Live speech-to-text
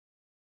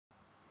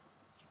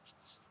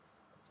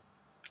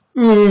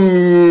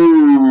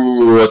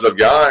Ooh, what's up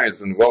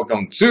guys, and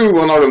welcome to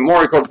another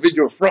Mario Kart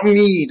video from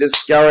me, the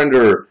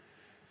Skyrander.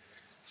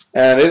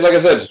 And it's like I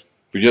said,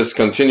 we're just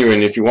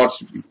continuing. If you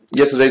watched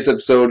yesterday's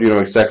episode, you know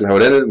exactly how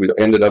it ended. We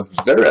ended up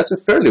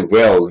fairly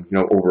well,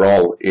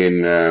 overall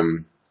in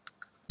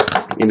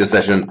the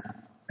session.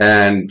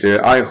 And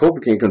I hope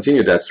we can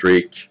continue that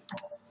streak.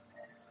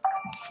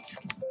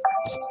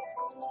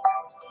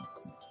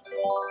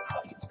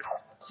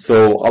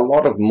 So a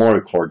lot of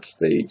Mario Kart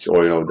stage,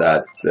 or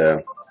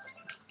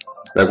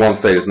that one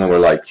stage is nowhere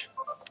like.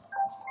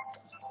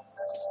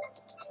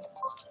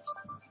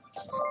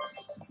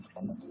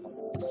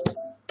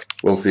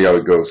 We'll see how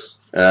it goes.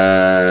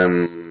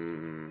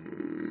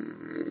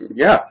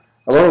 Yeah,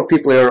 a lot of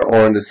people here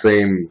are in the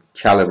same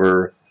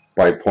caliber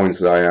by points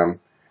that I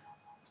am.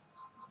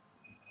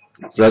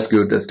 So that's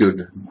good, that's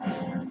good.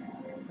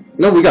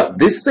 No, we got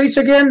this stage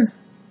again?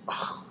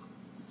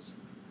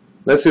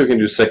 Let's see if we can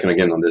do second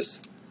again on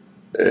this.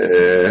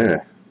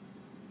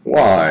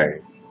 Why?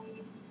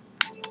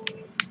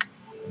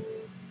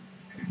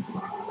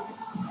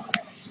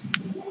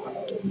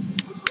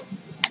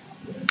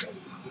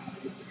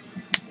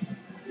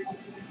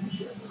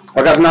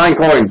 I got 9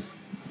 coins.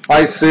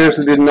 I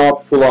seriously did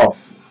not pull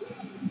off.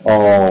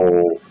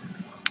 Oh.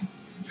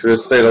 Should have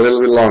stayed a little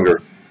bit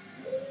longer.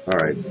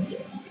 Alright.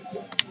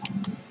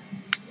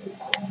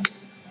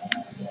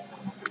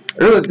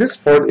 Really, this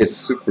part is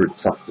super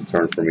tough to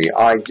turn for me.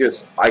 I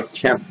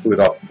can't pull it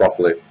off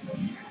properly.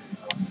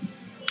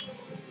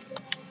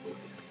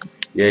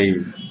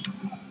 Yay.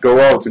 Go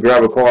out to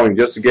grab a coin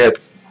just to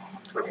get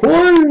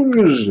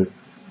coins!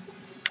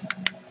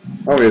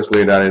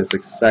 Obviously that is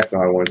exactly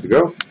how I wanted to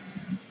go.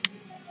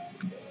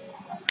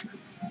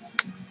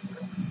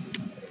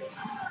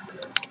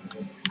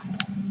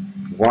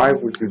 Why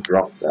would you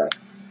drop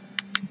that?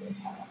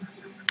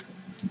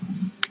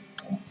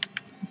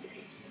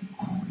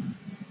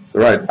 So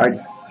right,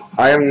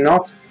 I am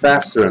not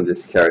faster in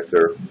this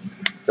character,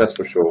 that's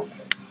for sure.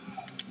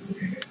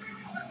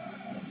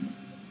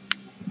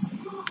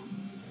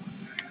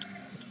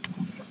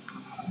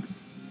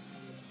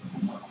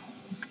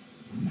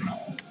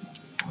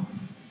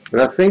 But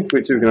I think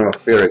we're taking a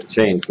fair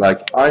exchange.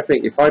 Like, I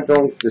think if I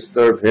don't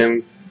disturb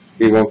him,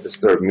 he won't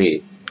disturb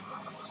me.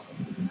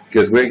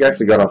 Because we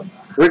actually got a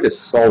pretty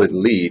solid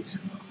lead.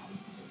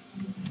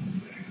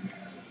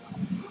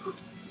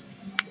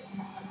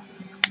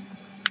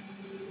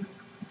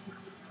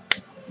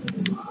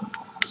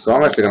 So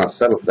I'm actually gonna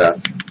settle for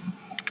that.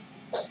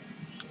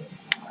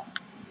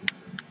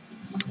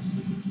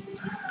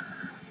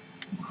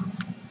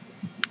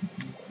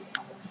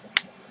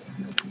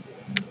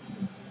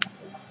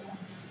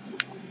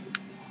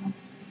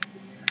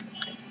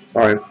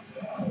 Alright.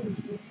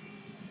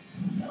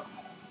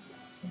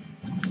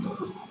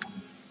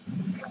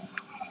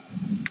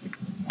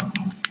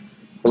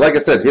 But like I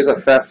said, he's a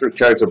faster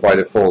character by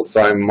default,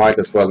 so I might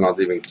as well not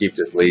even keep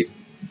this lead.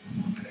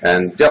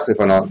 And definitely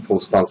for not pull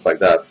stunts like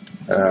that.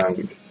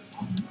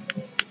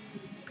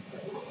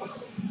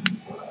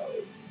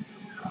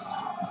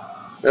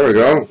 There we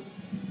go.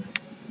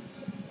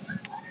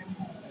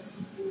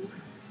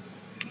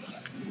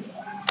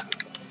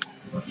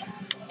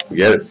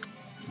 Forget it.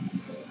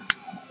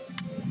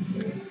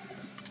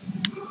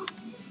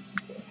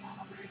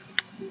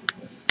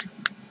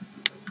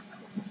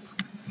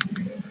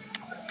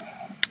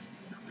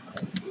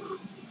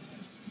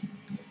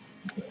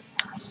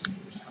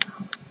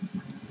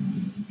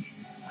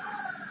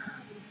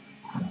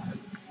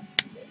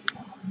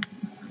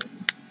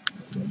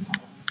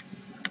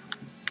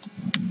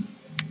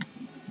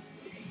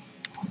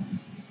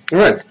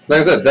 Alright,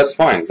 like I said, that's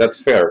fine,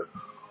 that's fair.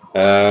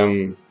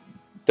 The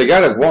guy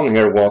that won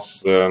here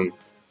was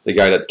the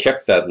guy that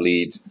kept that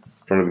lead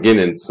from the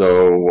beginning,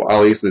 so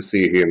I'll easily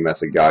see him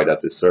as a guy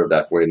that deserved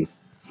that win.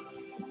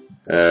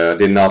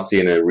 Did not see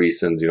any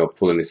reasons,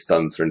 pulling his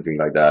stunts or anything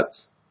like that.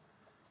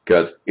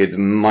 Because it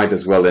might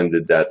as well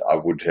ended that I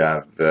would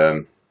have,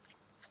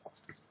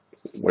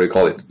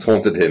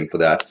 taunted him for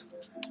that.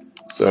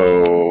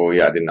 So,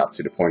 yeah, I did not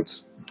see the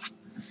point.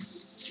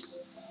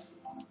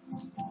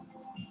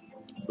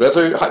 That's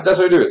how you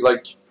do it.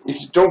 Like, if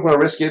you don't want to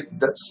risk it,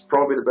 that's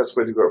probably the best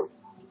way to go.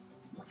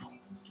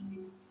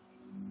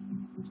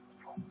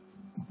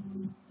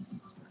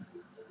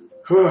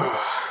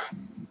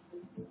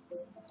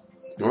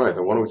 Alright,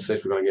 I wonder which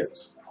stage we're gonna get.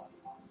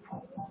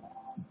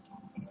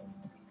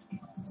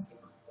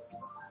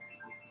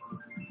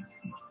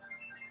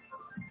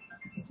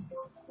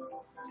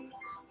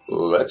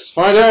 Let's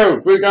find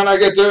out. We're gonna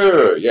get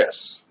there.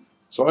 Yes.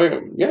 So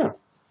yeah.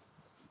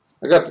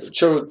 I got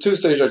 2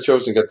 stages I've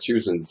chosen, got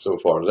chosen so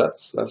far.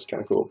 That's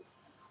kind of cool.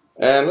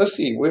 And let's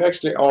see, we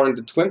actually are in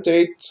the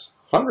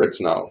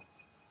 2800s now.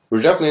 We're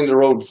definitely in the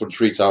road for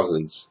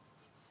 3000s.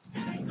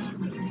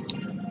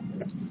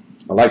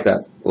 I like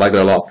that. I like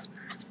that a lot.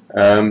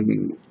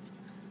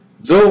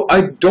 So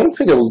I don't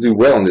think I will do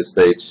well on this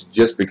stage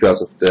just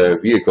because of the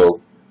vehicle.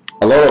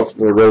 A lot of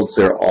the roads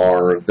here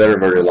are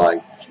very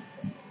like,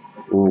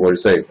 what do you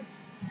say,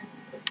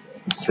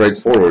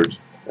 straightforward.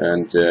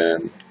 And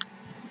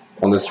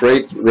on On the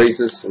straight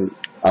races,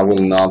 I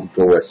will not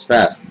go as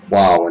fast.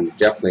 Wow, and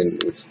definitely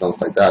with stunts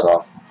like that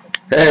off.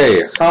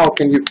 Hey, how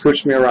can you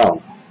push me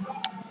around?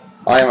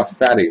 I am a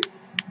fatty.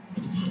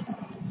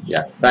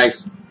 Yeah,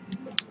 thanks.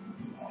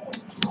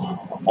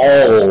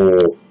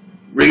 Oh,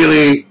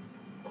 really?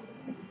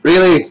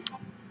 Really?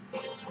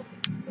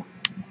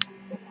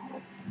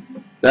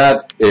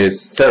 That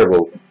is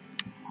terrible.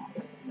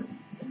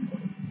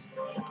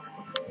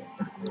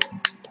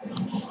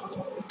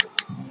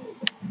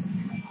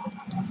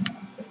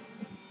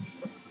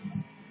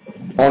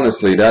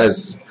 Honestly, that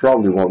is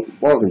probably one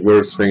of the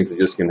worst things that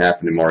just can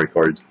happen in Mario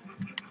Kart.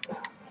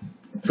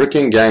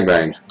 Freaking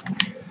gangbang.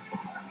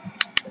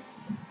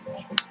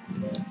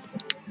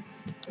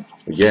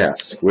 Yeah,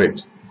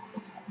 squid.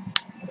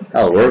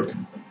 That'll work.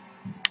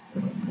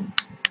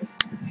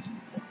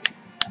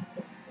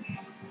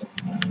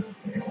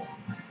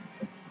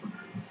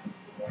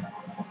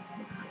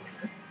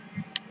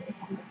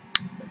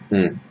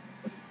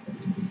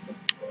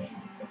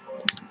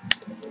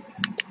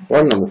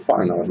 Well, number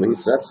 5 now at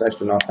least. That's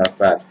actually not half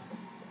bad.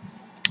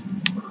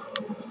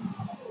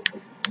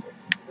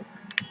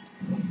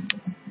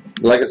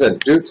 Like I said,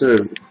 due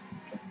to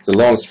the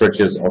long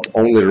stretches of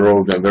only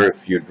road and very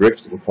few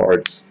drifting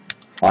parts,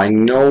 I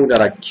know that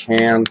I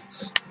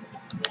can't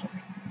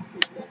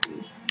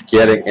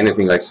get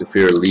anything like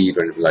superior lead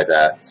or anything like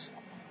that.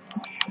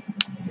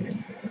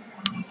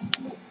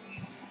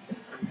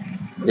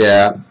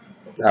 Yeah,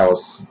 that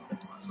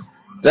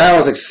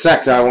was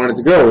exactly how I wanted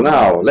to go.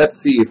 Now, let's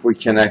see if we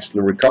can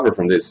actually recover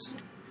from this.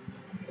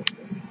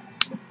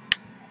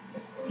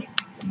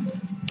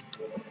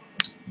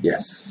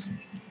 Yes.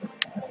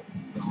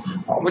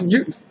 Ja, men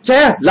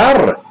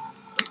jävlar!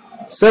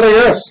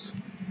 Seriöst!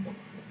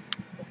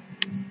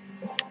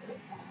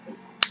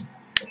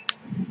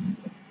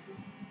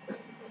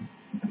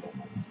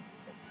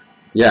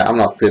 Yeah, I'm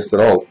not pissed at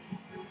all.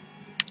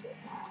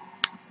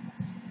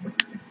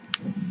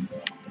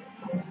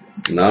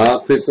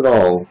 Not pissed at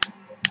all.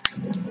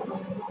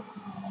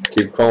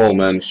 Keep calm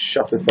and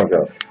shut the fuck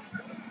up.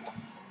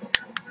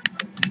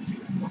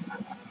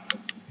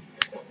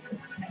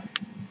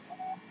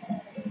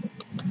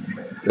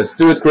 Let's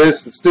do it,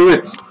 Chris. Let's do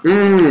it.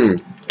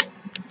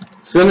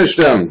 Finish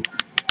them.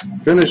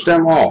 Finish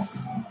them off.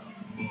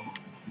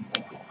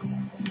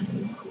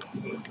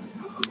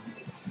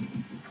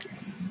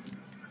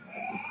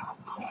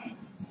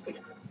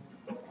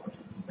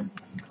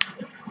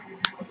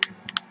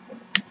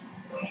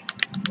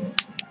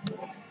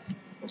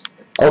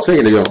 I was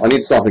thinking, I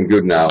need something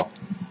good now,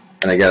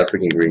 and I got a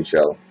freaking green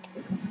shell.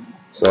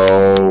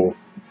 So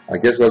I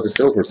guess we'll have to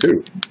silver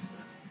too.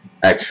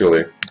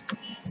 Actually,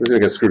 let's see if we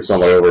can screw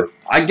somebody over.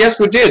 I guess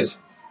we did.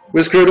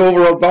 We screwed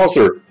over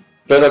Bowser,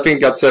 but I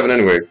think got 7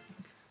 anyway.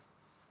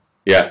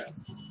 Yeah,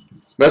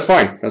 that's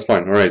fine. That's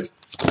fine. All right.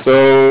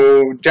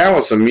 So that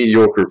was a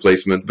mediocre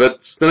placement,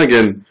 but then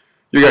again,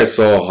 you guys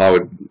saw how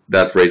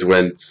that race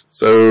went.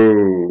 So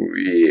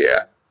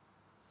yeah.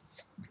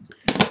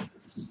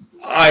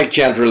 I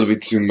can't really be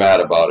too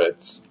mad about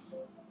it.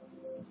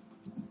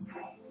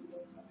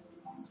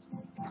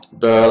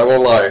 But I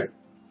won't lie.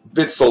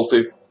 Bit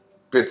salty.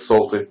 Bit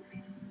salty.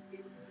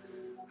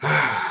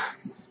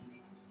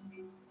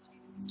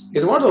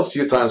 It's one of those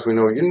few times we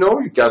know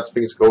you got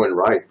things going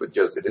right, but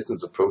just it isn't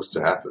supposed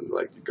to happen.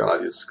 Like you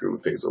gotta just screw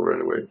things over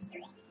anyway.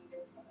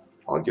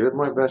 I'll give it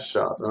my best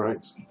shot,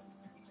 alright.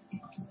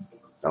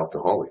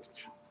 Alcoholic.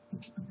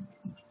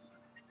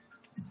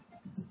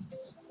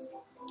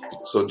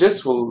 So this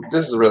is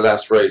the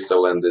last race.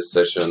 I'll end this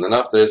session, and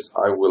after this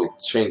I will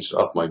change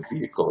up my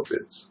vehicle a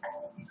bit.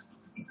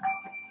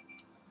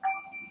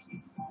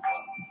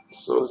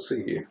 So let's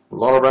see, a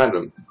lot of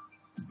random.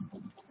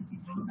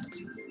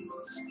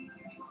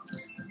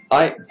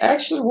 I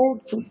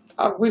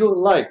really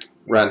like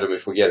random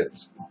if we get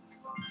it.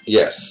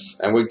 Yes,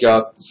 and we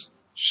got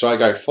Shy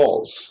Guy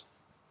Falls.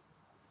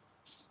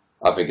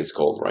 I think it's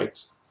called, right?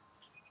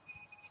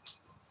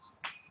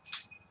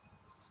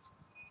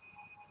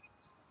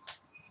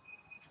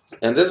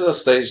 And this is a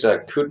stage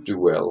that could do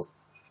well.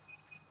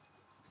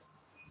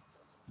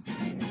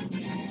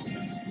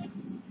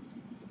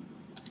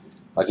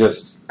 I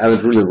just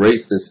haven't really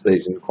raced this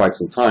stage in quite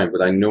some time,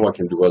 but I know I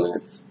can do well in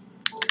it.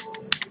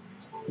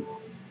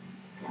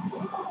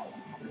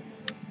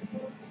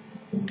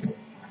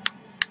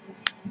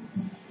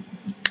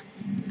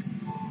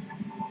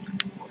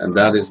 And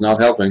that is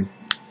not helping.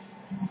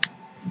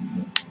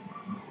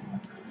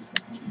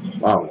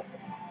 Wow.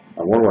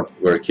 I wonder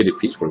where Kitty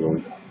Peach were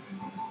going.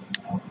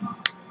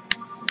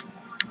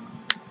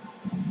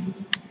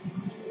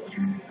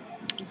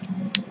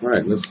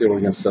 Alright, let's see what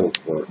we can settle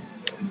for.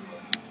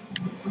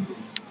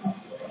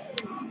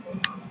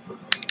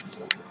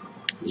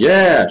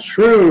 Yeah,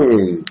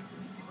 shroom!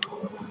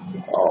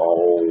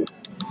 Oh.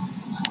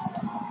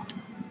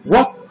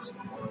 What?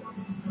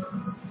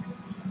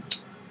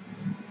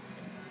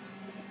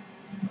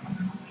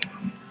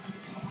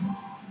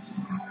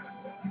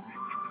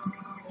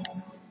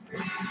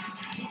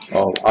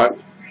 Oh,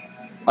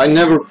 I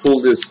never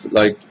pulled this,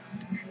 like,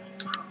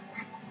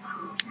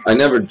 I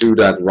never do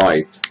that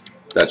right,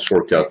 that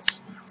shortcut.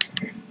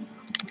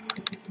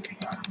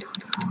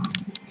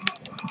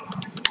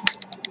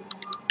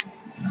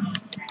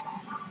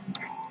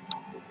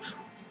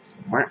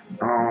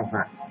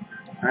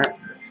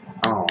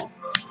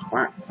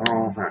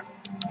 Oh,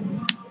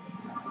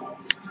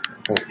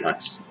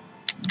 nice.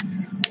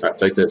 Alright,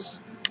 take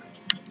this.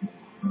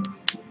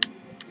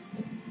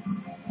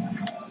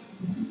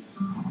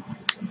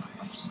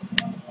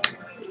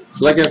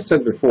 So like I've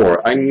said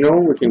before, I know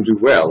we can do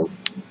well,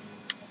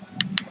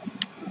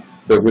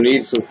 but we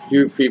need so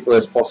few people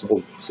as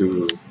possible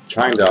to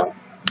kinda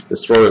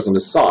destroy us on the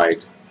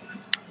side,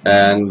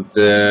 and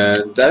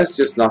that is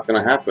just not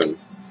gonna happen.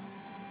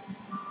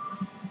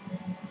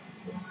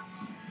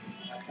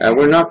 And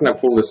we're not gonna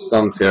pull the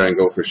stunt here and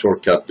go for a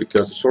shortcut,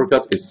 because the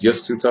shortcut is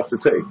just too tough to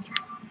take.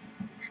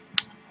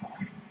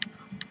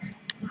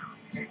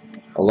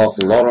 I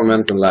lost a lot of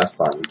momentum last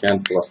time. You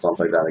can't pull a stunt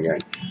like that again.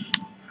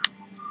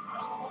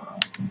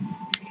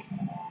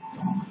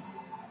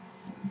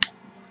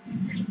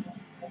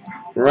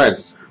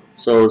 Right,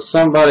 so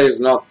somebody's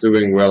not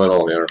doing well at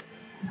all here.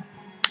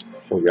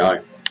 Poor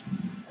guy.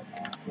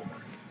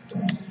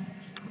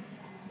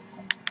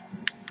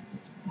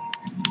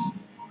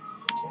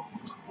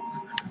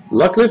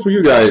 Luckily for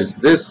you guys,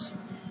 this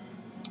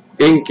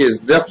ink is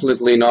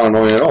definitely not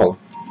annoying at all.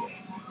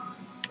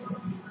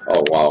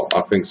 Oh wow,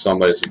 I think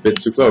somebody's a bit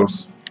too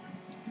close.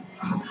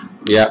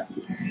 Yeah,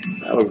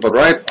 that looks about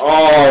right.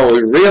 Oh,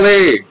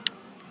 really?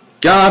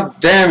 God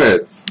damn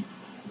it!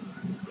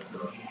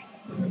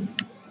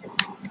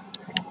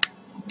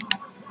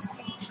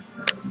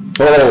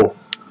 Oh,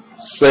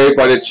 saved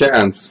by the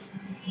chance.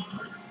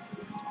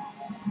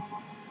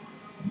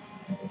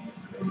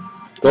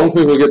 Don't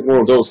think we'll get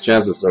more of those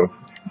chances though.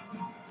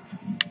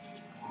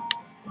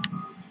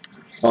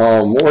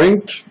 Oh, more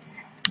ink?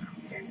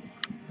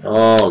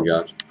 Oh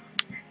god.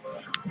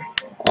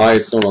 I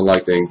so don't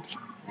like the ink.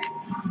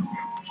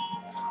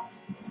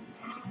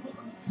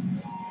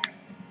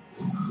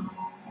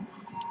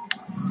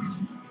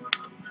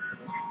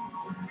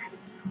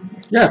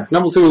 Yeah,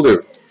 number 2 will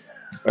do.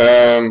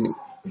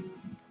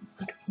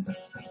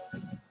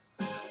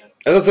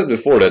 As I said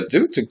before, that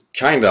due to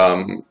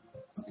kinda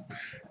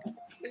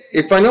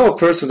if I know a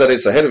person that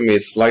is ahead of me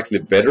is slightly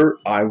better,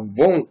 I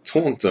won't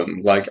taunt them.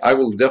 Like, I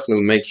will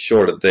definitely make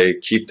sure that they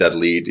keep that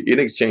lead in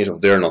exchange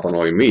of their not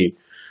annoying me.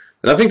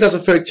 And I think that's a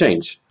fair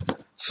exchange.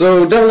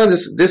 So that will end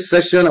this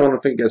session. I want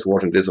to thank you guys for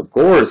watching this, of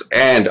course,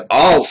 and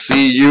I'll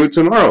see you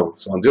tomorrow.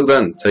 So until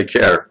then, take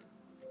care.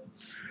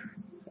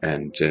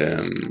 And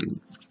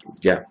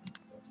yeah.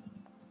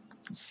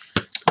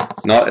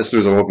 Not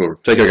exclusive.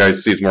 Take care,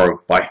 guys. See you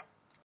tomorrow. Bye.